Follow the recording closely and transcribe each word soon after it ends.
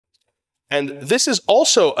And this is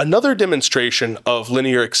also another demonstration of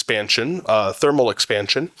linear expansion, thermal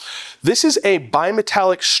expansion. This is a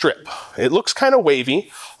bimetallic strip. It looks kind of wavy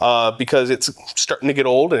because it's starting to get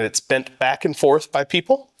old and it's bent back and forth by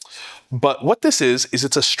people. But what this is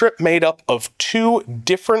it's a strip made up of two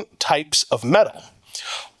different types of metal.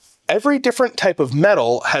 Every different type of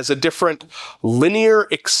metal has a different linear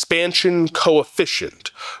expansion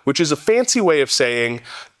coefficient, which is a fancy way of saying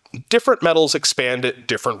different metals expand at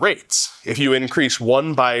different rates. If you increase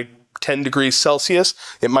one by 10 degrees Celsius,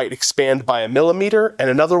 it might expand by 1 millimeter, and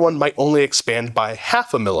another one might only expand by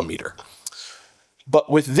 0.5 millimeter. But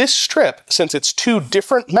with this strip, since it's two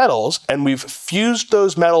different metals and we've fused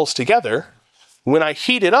those metals together, when I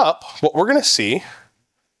heat it up, what we're going to see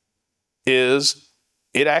is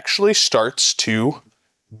it actually starts to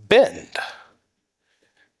bend.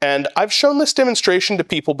 And I've shown this demonstration to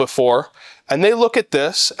people before, and they look at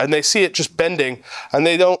this and they see it just bending, and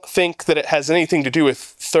they don't think that it has anything to do with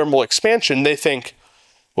thermal expansion. They think,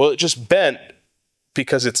 well, it just bent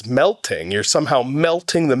because it's melting. You're somehow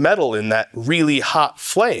melting the metal in that really hot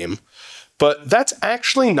flame. But that's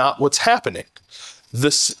actually not what's happening.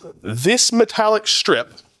 This metallic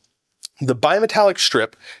strip, the bimetallic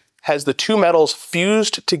strip, has the two metals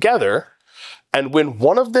fused together, and when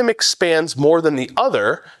one of them expands more than the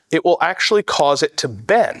other, it will actually cause it to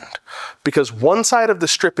bend. Because one side of the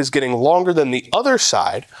strip is getting longer than the other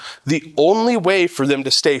side, the only way for them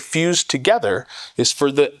to stay fused together is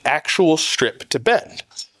for the actual strip to bend.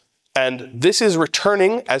 And this is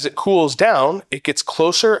returning as it cools down. It gets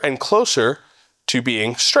closer and closer to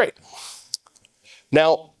being straight.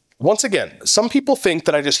 Now, once again, some people think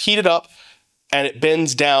that I just heat it up and it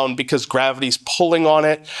bends down because gravity's pulling on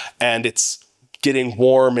it and it's getting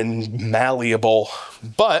warm and malleable.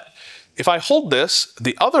 But if I hold this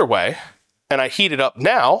the other way and I heat it up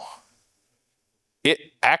now, it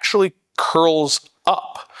actually curls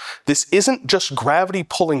up. This isn't just gravity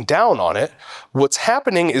pulling down on it. What's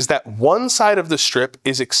happening is that one side of the strip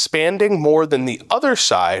is expanding more than the other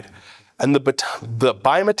side, and the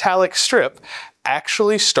bimetallic strip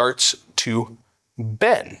actually starts to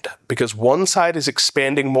bend. Because one side is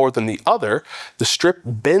expanding more than the other, the strip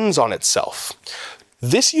bends on itself.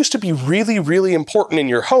 This used to be really, really important in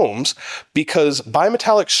your homes because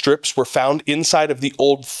bimetallic strips were found inside of the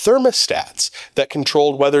old thermostats that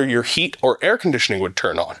controlled whether your heat or air conditioning would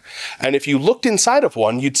turn on. And if you looked inside of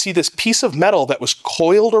one, you'd see this piece of metal that was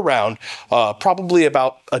coiled around probably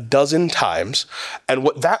about a dozen times. And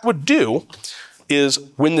what that would do is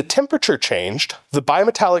when the temperature changed, the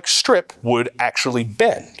bimetallic strip would actually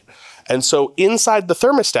bend. And so inside the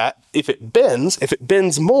thermostat, if it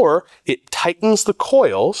bends more, it tightens the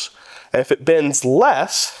coils. And if it bends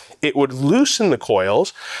less, it would loosen the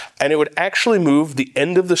coils, and it would actually move the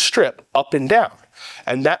end of the strip up and down.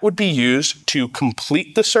 And that would be used to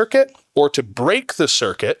complete the circuit or to break the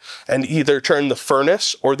circuit and either turn the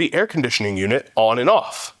furnace or the air conditioning unit on and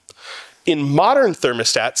off. In modern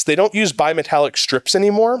thermostats, they don't use bimetallic strips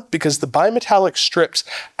anymore because the bimetallic strips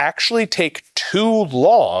actually take too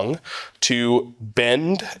long to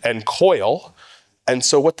bend and coil. And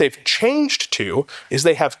so what they've changed to is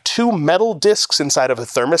they have two metal discs inside of a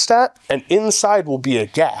thermostat, and inside will be a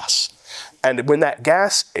gas. And when that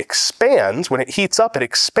gas expands, when it heats up, it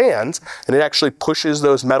expands, and it actually pushes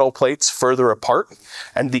those metal plates further apart,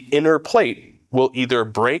 and the inner plate will either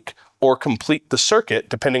break or complete the circuit,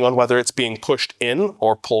 depending on whether it's being pushed in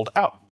or pulled out.